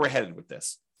that's where we're headed with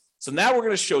this. So now we're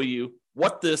going to show you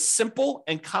what the simple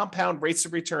and compound rates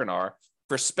of return are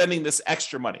for spending this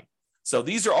extra money. So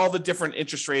these are all the different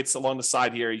interest rates along the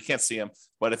side here. You can't see them,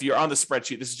 but if you're on the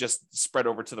spreadsheet, this is just spread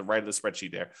over to the right of the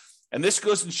spreadsheet there. And this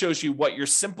goes and shows you what your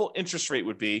simple interest rate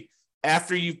would be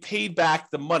after you've paid back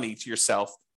the money to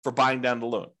yourself for buying down the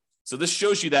loan. So this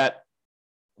shows you that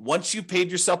once you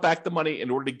paid yourself back the money in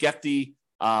order to get the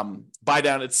buy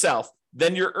down itself,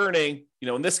 then you're earning,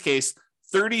 in this case,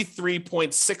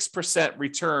 33.6%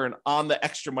 return on the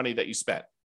extra money that you spent.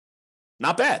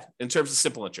 Not bad in terms of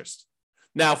simple interest.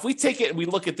 Now, if we take it and we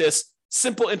look at this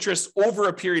simple interest over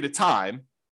a period of time,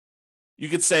 you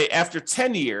could say after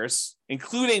 10 years,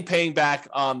 including paying back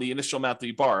on the initial amount that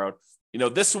you borrowed,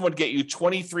 this one would get you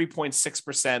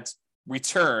 23.6%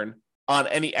 return on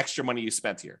any extra money you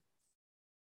spent here.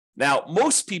 Now,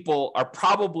 most people are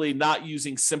probably not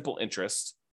using simple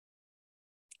interest,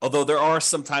 although there are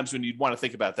some times when you'd want to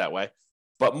think about it that way.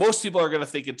 But most people are going to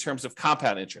think in terms of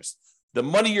compound interest. The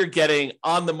money you're getting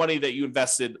on the money that you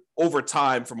invested over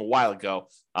time from a while ago,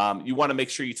 you want to make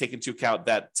sure you take into account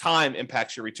that time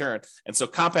impacts your return. And so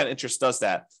compound interest does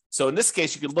that. So in this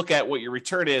case, you can look at what your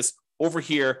return is over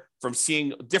here from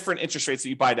seeing different interest rates that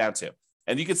you buy down to.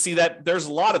 And you can see that there's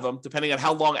a lot of them, depending on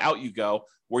how long out you go,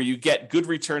 where you get good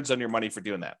returns on your money for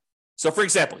doing that. So for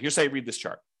example, here's how you read this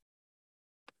chart.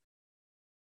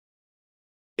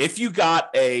 If you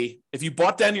bought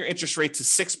down your interest rate to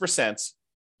 6%,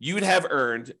 you'd have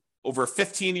earned over a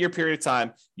 15-year period of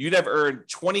time, you'd have earned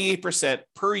 28%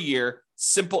 per year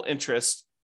simple interest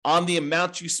on the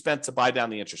amount you spent to buy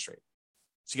down the interest rate.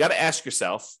 So you got to ask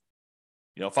yourself,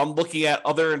 if I'm looking at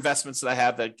other investments that I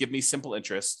have that give me simple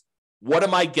interest, what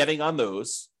am I getting on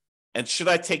those? And should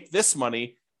I take this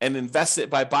money and invest it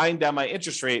by buying down my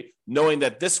interest rate, knowing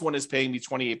that this one is paying me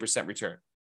 28% return?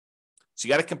 So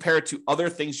you got to compare it to other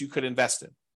things you could invest in.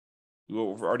 We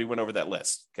already went over that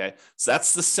list. Okay. So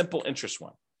that's the simple interest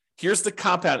one. Here's the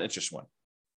compound interest one.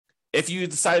 If you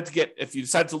decide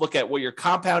to look at what your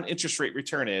compound interest rate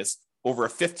return is over a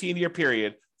 15-year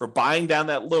period for buying down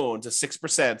that loan to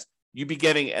 6%, you'd be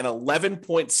getting an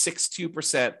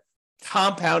 11.62%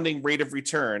 compounding rate of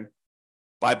return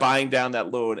by buying down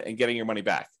that loan and getting your money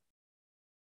back.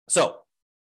 So,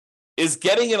 is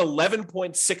getting an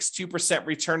 11.62%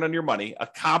 return on your money, a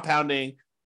compounding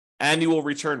annual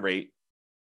return rate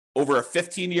over a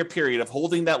 15-year period of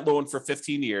holding that loan for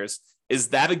 15 years, is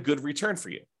that a good return for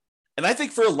you? And I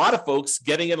think for a lot of folks,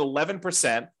 getting an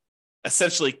 11%,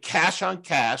 essentially cash on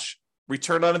cash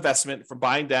return on investment from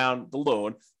buying down the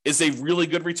loan is a really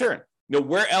good return.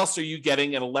 Where else are you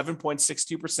getting an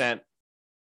 11.62%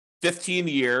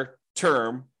 15-year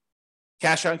term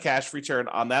cash on cash return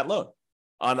on that loan,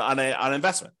 on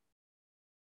investment?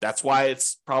 That's why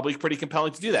it's probably pretty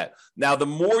compelling to do that. Now, the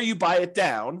more you buy it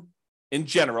down, in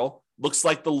general, looks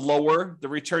like the lower the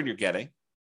return you're getting.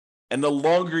 And the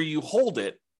longer you hold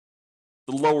it,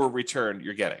 the lower return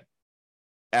you're getting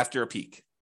after a peak.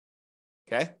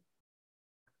 Okay?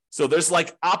 So there's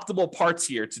like optimal parts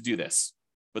here to do this,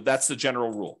 but that's the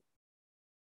general rule.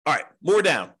 All right, more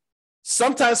down.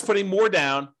 Sometimes putting more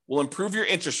down will improve your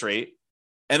interest rate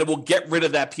and it will get rid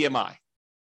of that PMI.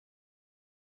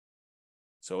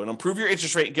 So it'll improve your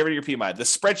interest rate and get rid of your PMI. The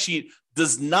spreadsheet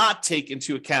does not take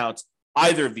into account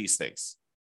either of these things.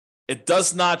 It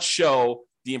does not show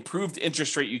the improved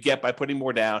interest rate you get by putting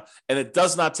more down, and it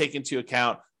does not take into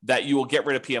account that you will get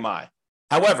rid of PMI.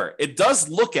 However, it does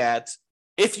look at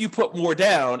if you put more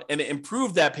down and it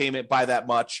improved that payment by that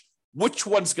much, which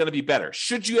one's going to be better?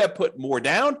 Should you have put more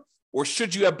down or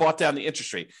should you have bought down the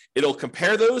interest rate? It'll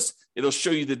compare those. It'll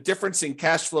show you the difference in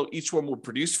cash flow each one would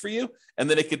produce for you. And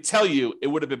then it could tell you it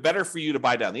would have been better for you to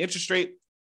buy down the interest rate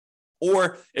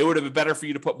or it would have been better for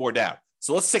you to put more down.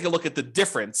 So let's take a look at the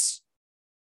difference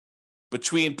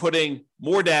between putting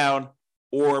more down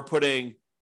or buying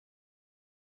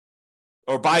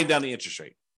down the interest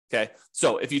rate. Okay.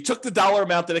 So if you took the dollar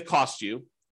amount that it cost you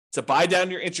to buy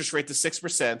down your interest rate to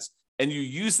 6% and you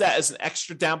use that as an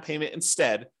extra down payment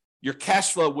instead, your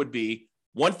cash flow would be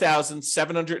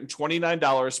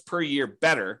 $1,729 per year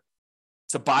better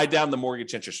to buy down the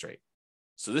mortgage interest rate.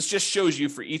 So this just shows you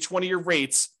for each one of your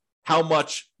rates how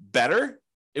much better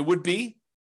it would be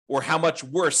or how much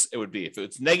worse it would be. If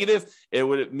it's negative,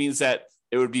 it means that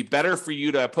it would be better for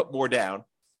you to put more down.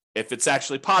 If it's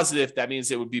actually positive, that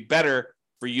means it would be better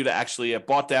for you to actually have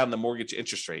bought down the mortgage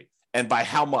interest rate. And by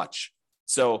how much?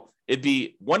 So it'd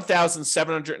be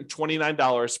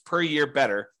 $1,729 per year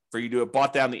better for you to have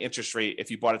bought down the interest rate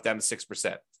if you bought it down to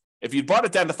 6%. If you bought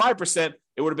it down to 5%,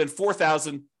 it would have been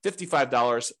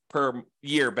 $4,055 per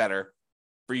year better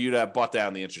for you to have bought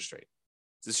down the interest rate.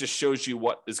 This just shows you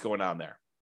what is going on there.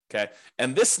 Okay.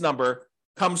 And this number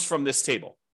comes from this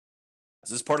table.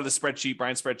 This is part of the spreadsheet,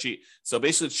 Brian's spreadsheet. So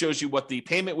basically it shows you what the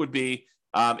payment would be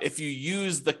if you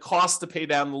use the cost to pay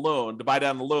down the loan, to buy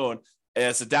down the loan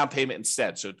as a down payment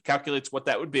instead. So it calculates what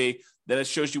that would be. Then it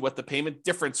shows you what the payment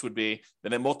difference would be.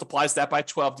 Then it multiplies that by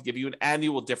 12 to give you an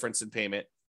annual difference in payment.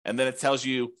 And then it tells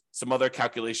you some other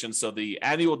calculations. So the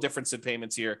annual difference in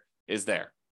payments here is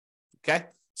there. Okay.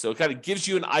 So it kind of gives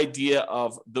you an idea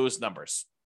of those numbers.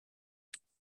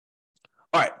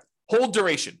 All right. Hold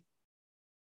duration.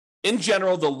 In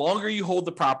general, the longer you hold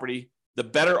the property, the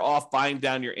better off buying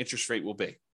down your interest rate will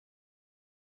be.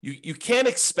 You can't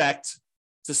expect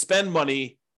to spend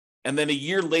money and then a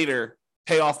year later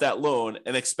pay off that loan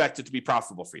and expect it to be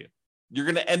profitable for you. You're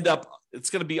going to end up, it's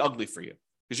going to be ugly for you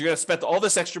because you're going to spend all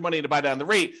this extra money to buy down the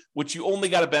rate, which you only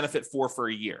got a benefit for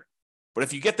a year. But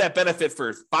if you get that benefit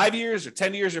for 5 years or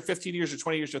 10 years or 15 years or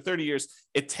 20 years or 30 years,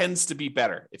 it tends to be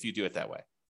better if you do it that way.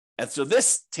 And so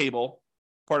this table,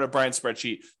 part of Brian's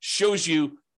spreadsheet, shows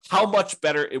you how much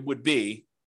better it would be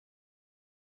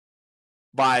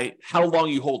by how long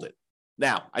you hold it.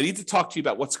 Now, I need to talk to you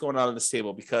about what's going on in this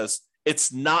table because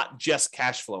it's not just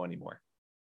cash flow anymore.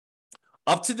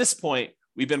 Up to this point,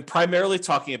 we've been primarily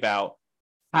talking about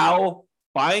how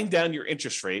buying down your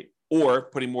interest rate or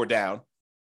putting more down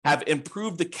have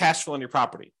improved the cash flow on your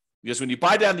property. Because when you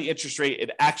buy down the interest rate,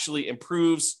 it actually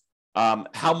improves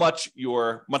how much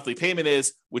your monthly payment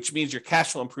is, which means your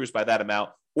cash flow improves by that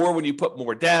amount. Or when you put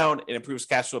more down, it improves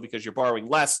cash flow because you're borrowing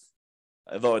less,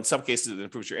 although in some cases it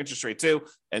improves your interest rate too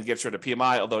and gets rid of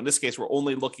PMI. Although in this case, we're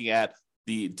only looking at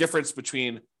the difference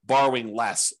between borrowing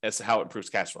less as to how it improves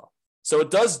cash flow. So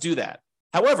it does do that.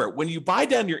 However, when you buy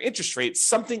down your interest rate,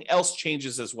 something else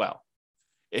changes as well.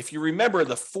 If you remember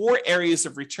the 4 areas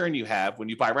of return you have when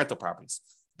you buy rental properties,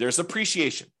 there's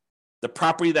appreciation. The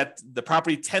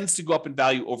property tends to go up in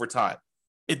value over time.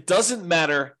 It doesn't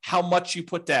matter how much you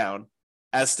put down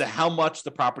as to how much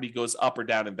the property goes up or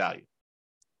down in value.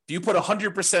 If you put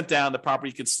 100% down, the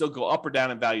property can still go up or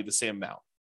down in value the same amount.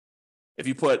 If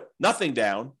you put nothing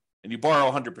down and you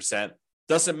borrow 100%,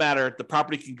 doesn't matter, the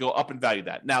property can go up in value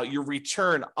that. Now, your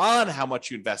return on how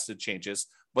much you invested changes,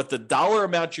 but the dollar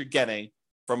amount you're getting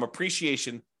from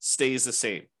appreciation stays the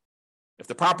same. If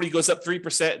the property goes up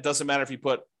 3%, it doesn't matter if you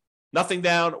put nothing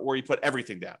down or you put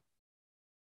everything down.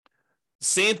 The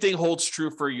same thing holds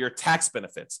true for your tax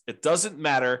benefits. It doesn't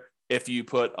matter if you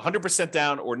put 100%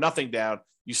 down or nothing down,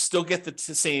 you still get the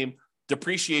same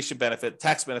depreciation benefit,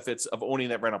 tax benefits of owning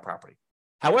that rental property.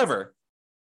 However,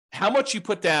 how much you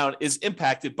put down is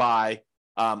impacted by,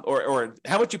 or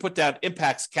how much you put down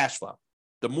impacts cash flow.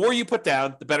 The more you put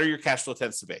down, the better your cash flow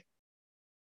tends to be.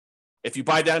 If you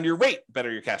buy down your rate, the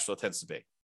better your cash flow tends to be.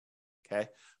 Okay.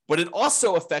 But it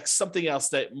also affects something else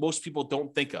that most people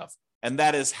don't think of, and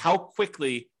that is how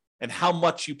quickly and how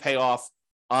much you pay off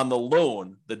on the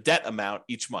loan, the debt amount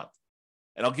each month.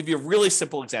 And I'll give you a really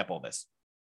simple example of this.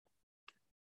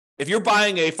 If you're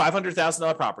buying a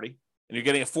 $500,000 property and you're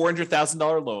getting a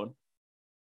 $400,000 loan,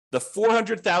 the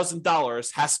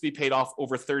 $400,000 has to be paid off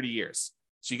over 30 years.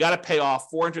 So you got to pay off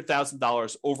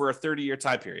 $400,000 over a 30-year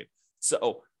time period.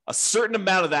 So a certain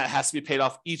amount of that has to be paid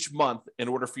off each month in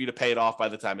order for you to pay it off by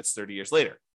the time it's 30 years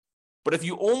later. But if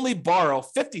you only borrow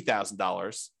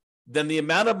 $50,000, then the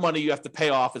amount of money you have to pay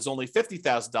off is only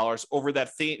 $50,000 over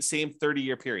that same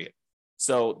 30-year period.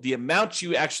 So the amount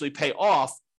you actually pay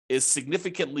off is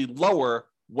significantly lower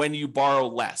when you borrow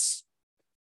less.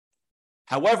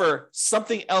 However,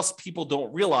 something else people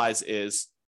don't realize is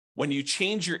when you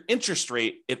change your interest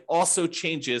rate, it also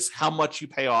changes how much you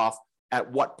pay off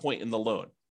at what point in the loan.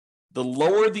 The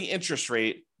lower the interest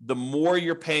rate, the more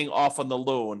you're paying off on the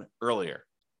loan earlier.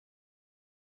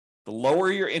 The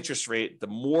lower your interest rate, the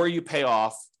more you pay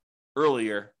off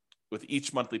earlier with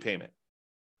each monthly payment.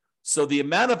 So the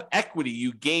amount of equity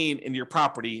you gain in your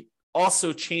property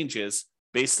also changes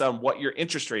based on what your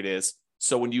interest rate is.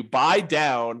 So when you buy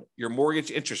down your mortgage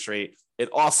interest rate, it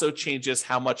also changes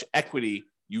how much equity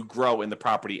you grow in the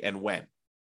property and when.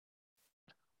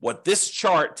 What this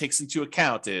chart takes into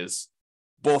account is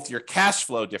both your cash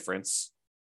flow difference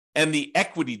and the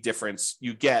equity difference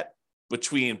you get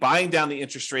between buying down the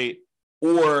interest rate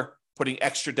or putting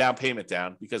extra down payment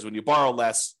down, because when you borrow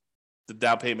less, the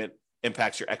down payment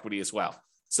impacts your equity as well.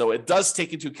 So it does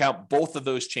take into account both of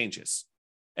those changes,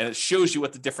 and it shows you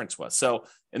what the difference was. So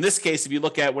in this case, if you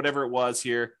look at whatever it was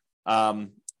here, I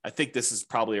think this is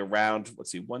probably around,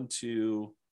 1,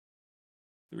 2,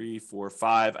 3, 4,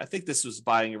 5. I think this was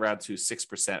buying around to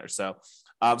 6% or so.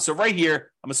 So right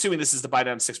here, I'm assuming this is the buy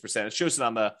down to 6%. It shows it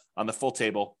on the full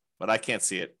table, but I can't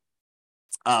see it.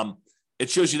 It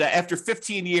shows you that after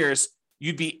 15 years,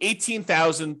 you'd be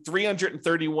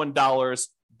 $18,331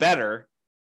 better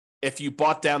if you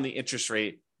bought down the interest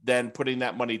rate than putting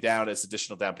that money down as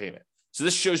additional down payment. So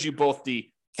this shows you both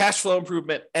the cash flow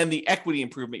improvement and the equity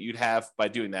improvement you'd have by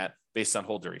doing that based on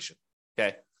hold duration.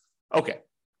 Okay.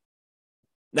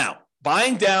 Now,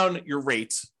 buying down your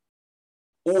rate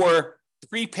or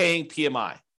prepaying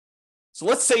PMI. So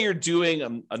let's say you're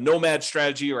doing a nomad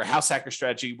strategy or a house hacker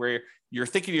strategy where you're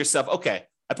thinking to yourself, okay,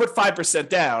 I put 5%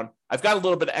 down. I've got a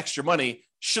little bit of extra money.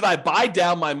 Should I buy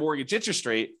down my mortgage interest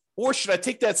rate, or should I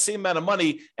take that same amount of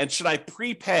money and should I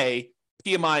prepay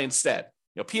PMI instead?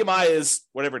 PMI is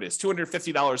whatever it is,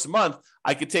 $250 a month.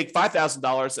 I could take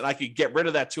 $5,000 and I could get rid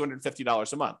of that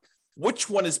 $250 a month. Which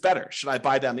one is better? Should I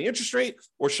buy down the interest rate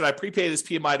or should I prepay this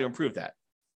PMI to improve that?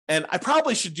 And I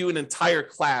probably should do an entire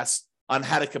class on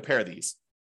how to compare these.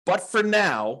 But for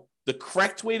now, the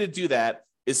correct way to do that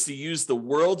is to use the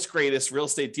world's greatest real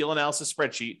estate deal analysis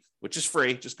spreadsheet, which is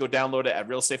free. Just go download it at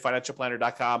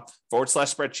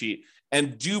realestatefinancialplanner.com/spreadsheet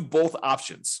and do both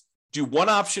options. Do one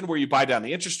option where you buy down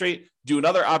the interest rate, do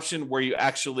another option where you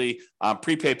actually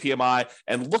prepay PMI,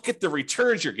 and look at the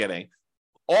returns you're getting,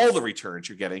 all the returns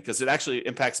you're getting, because it actually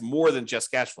impacts more than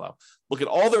just cash flow. Look at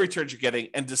all the returns you're getting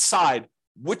and decide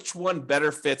which one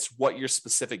better fits what your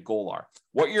specific goal are,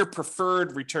 what your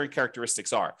preferred return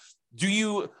characteristics are.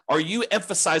 Are you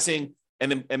emphasizing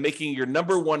and making your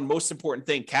number one most important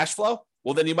thing cash flow?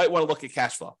 Well, then you might want to look at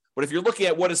cash flow. But if you're looking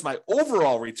at what is my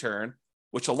overall return,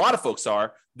 which a lot of folks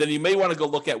are, then you may want to go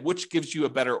look at which gives you a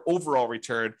better overall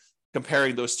return,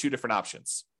 comparing those two different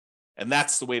options. And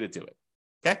that's the way to do it.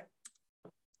 Okay.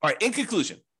 All right, in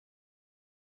conclusion,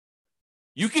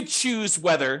 you can choose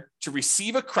whether to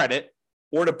receive a credit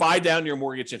or to buy down your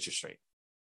mortgage interest rate.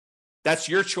 That's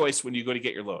your choice when you go to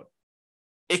get your loan.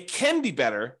 It can be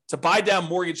better to buy down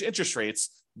mortgage interest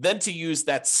rates than to use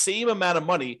that same amount of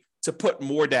money to put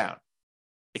more down.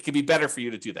 It can be better for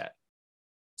you to do that.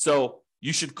 So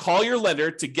you should call your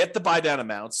lender to get the buy down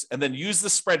amounts and then use the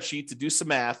spreadsheet to do some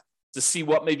math to see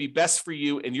what may be best for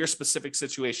you in your specific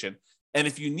situation. And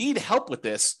if you need help with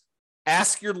this,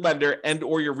 ask your lender and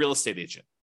or your real estate agent.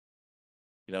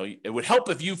 You know, it would help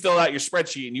if you filled out your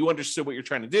spreadsheet and you understood what you're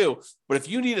trying to do. But if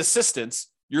you need assistance,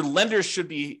 your lenders should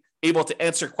be able to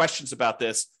answer questions about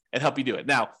this and help you do it.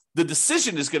 Now, the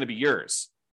decision is going to be yours.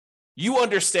 You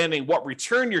understanding what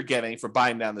return you're getting for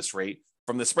buying down this rate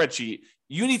from the spreadsheet,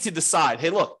 you need to decide, hey,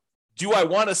 look, do I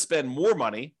want to spend more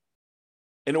money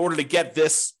in order to get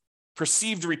this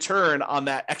perceived return on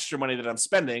that extra money that I'm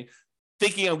spending,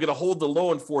 thinking I'm going to hold the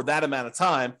loan for that amount of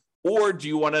time, or do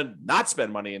you want to not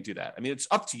spend money and do that? I mean, it's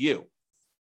up to you.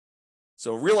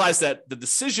 So realize that the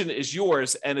decision is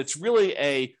yours, and it's really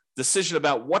a decision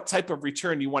about what type of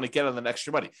return you want to get on that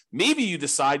extra money. Maybe you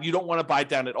decide you don't want to buy it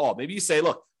down at all. Maybe you say,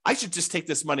 look, I should just take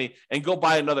this money and go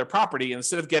buy another property. And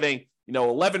instead of getting,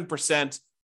 11%,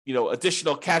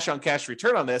 additional cash on cash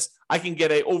return on this, I can get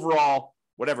a overall,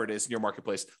 whatever it is in your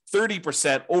marketplace,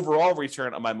 30% overall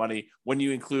return on my money when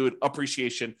you include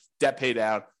appreciation, debt pay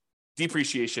down,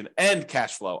 depreciation, and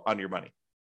cash flow on your money.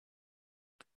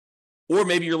 Or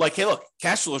maybe you're like, hey, look,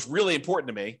 cash flow is really important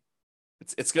to me.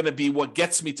 It's going to be what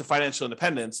gets me to financial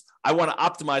independence. I want to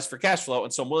optimize for cash flow.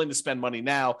 And so I'm willing to spend money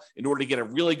now in order to get a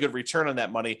really good return on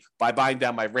that money by buying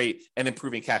down my rate and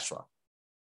improving cash flow.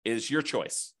 It is your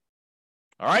choice.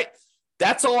 All right.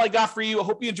 That's all I got for you. I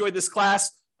hope you enjoyed this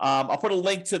class. I'll put a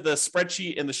link to the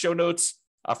spreadsheet in the show notes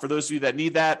for those of you that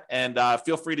need that. And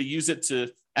feel free to use it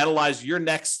to analyze your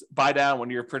next buy down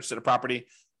when you're purchasing a property.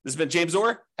 This has been James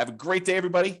Orr. Have a great day,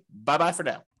 everybody. Bye-bye for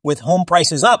now. With home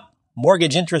prices up,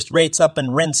 mortgage interest rates up,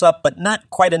 and rents up, but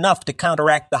not quite enough to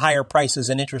counteract the higher prices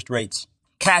and interest rates.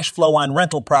 Cash flow on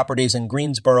rental properties in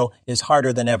Greensboro is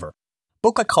harder than ever.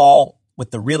 Book a call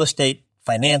with the Real Estate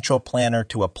Financial Planner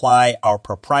to apply our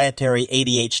proprietary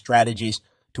 88 strategies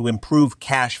to improve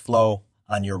cash flow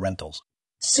on your rentals.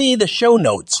 See the show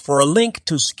notes for a link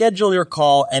to schedule your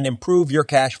call and improve your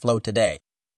cash flow today.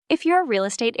 If you're a real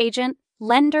estate agent,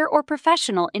 lender, or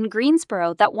professional in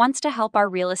Greensboro that wants to help our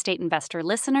real estate investor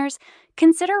listeners,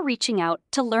 consider reaching out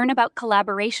to learn about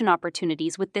collaboration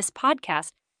opportunities with this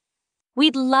podcast.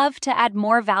 We'd love to add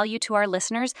more value to our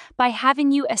listeners by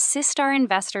having you assist our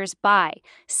investors buy,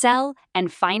 sell,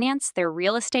 and finance their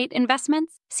real estate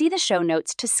investments. See the show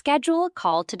notes to schedule a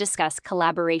call to discuss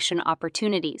collaboration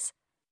opportunities.